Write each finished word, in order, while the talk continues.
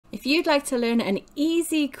If you'd like to learn an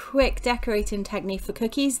easy, quick decorating technique for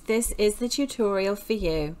cookies, this is the tutorial for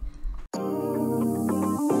you.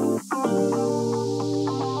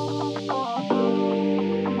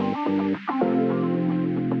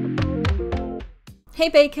 Hey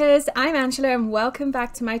bakers, I'm Angela and welcome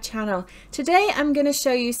back to my channel. Today I'm going to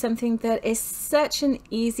show you something that is such an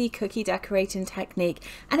easy cookie decorating technique,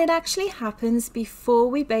 and it actually happens before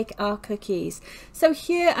we bake our cookies. So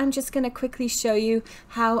here I'm just going to quickly show you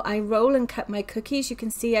how I roll and cut my cookies. You can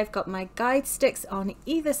see I've got my guide sticks on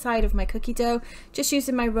either side of my cookie dough, just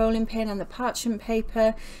using my rolling pin and the parchment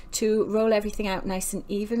paper to roll everything out nice and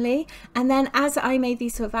evenly. And then as I made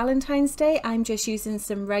these for Valentine's Day, I'm just using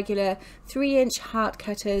some regular 3-inch heart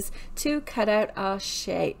cutters to cut out our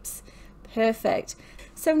shapes. Perfect.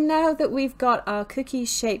 So now that we've got our cookie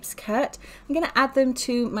shapes cut, I'm going to add them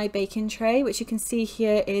to my baking tray, which you can see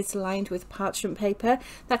here is lined with parchment paper.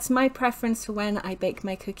 That's my preference for when I bake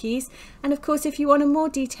my cookies. And of course, if you want a more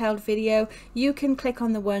detailed video, you can click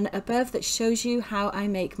on the one above that shows you how I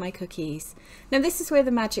make my cookies. Now this is where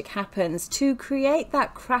the magic happens. To create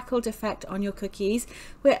that crackled effect on your cookies,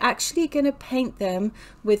 we're actually going to paint them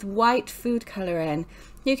with white food coloring.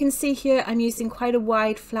 You can see here I'm using quite a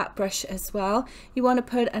wide flat brush as well. You want to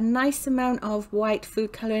put a nice amount of white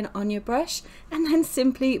food coloring on your brush and then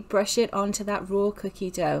simply brush it onto that raw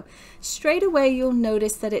cookie dough. Straight away you'll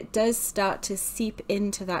notice that it does start to seep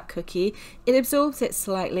into that cookie. It absorbs it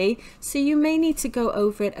slightly, so you may need to go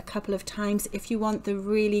over it a couple of times if you want the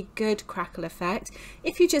really good crackle effect.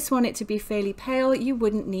 If you just want it to be fairly pale, you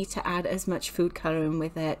wouldn't need to add as much food coloring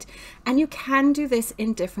with it. And you can do this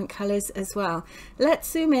in different colors as well.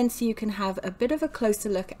 Let's zoom in so you can have a bit of a closer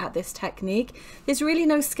look at this technique. There's really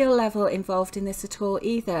no skill level involved in this at all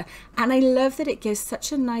either, and I love that it gives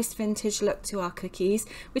such a nice vintage look to our cookies,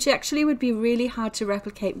 which actually would be really hard to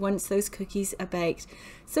replicate once those cookies are baked.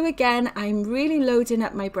 So again, I'm really loading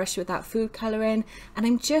up my brush with that food coloring, and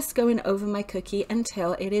I'm just going over my cookie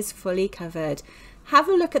until it is fully covered. Have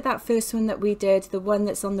a look at that first one that we did, the one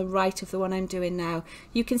that's on the right of the one I'm doing now.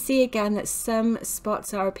 You can see again that some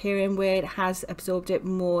spots are appearing where it has absorbed it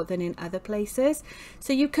more than in other places.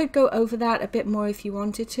 So you could go over that a bit more if you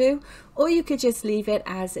wanted to, or you could just leave it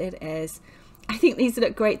as it is. I think these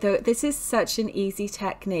look great though. This is such an easy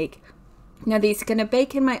technique. Now these are going to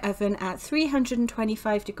bake in my oven at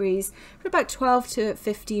 325 degrees for about 12 to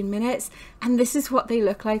 15 minutes, and this is what they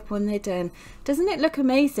look like when they're done. Doesn't it look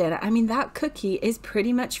amazing? I mean, that cookie is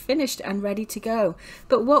pretty much finished and ready to go.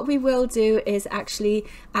 But what we will do is actually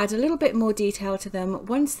add a little bit more detail to them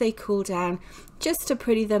once they cool down, just to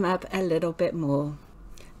pretty them up a little bit more.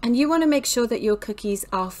 And you want to make sure that your cookies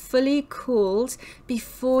are fully cooled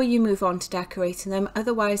before you move on to decorating them,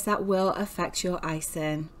 otherwise that will affect your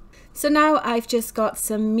icing. So now I've just got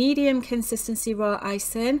some medium consistency raw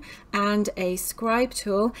icing and a scribe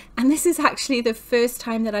tool, and this is actually the first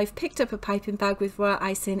time that I've picked up a piping bag with raw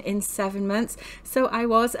icing in 7 months, so I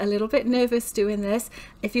was a little bit nervous doing this.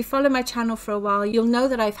 If you follow my channel for a while, you'll know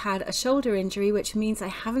that I've had a shoulder injury, which means I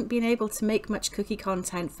haven't been able to make much cookie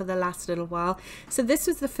content for the last little while. So this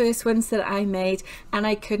was the first ones that I made, and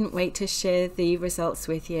I couldn't wait to share the results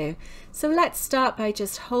with you. So let's start by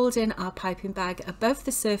just holding our piping bag above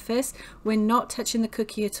the surface. We're not touching the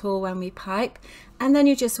cookie at all when we pipe, and then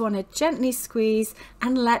you just want to gently squeeze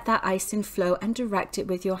and let that icing flow and direct it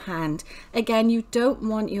with your hand. Again, you don't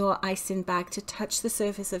want your icing bag to touch the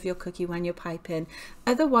surface of your cookie when you're piping,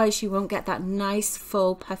 otherwise you won't get that nice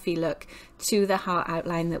full puffy look to the heart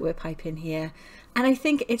outline that we're piping here. And I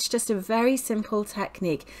think it's just a very simple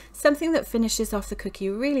technique, something that finishes off the cookie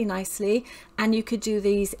really nicely. And you could do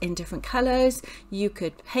these in different colors. You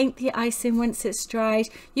could paint the icing once it's dried.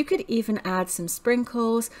 You could even add some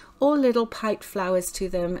sprinkles or little piped flowers to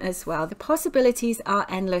them as well. The possibilities are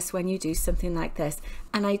endless when you do something like this.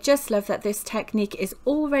 And I just love that this technique is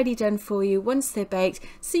already done for you once they're baked,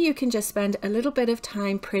 so you can just spend a little bit of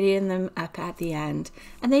time prettying them up at the end.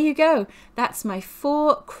 And there you go. That's my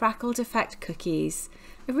 4 crackled effect cookies.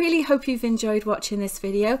 I really hope you've enjoyed watching this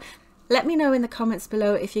video. Let me know in the comments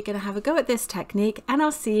below if you're going to have a go at this technique, and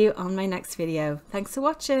I'll see you on my next video. Thanks for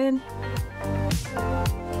watching.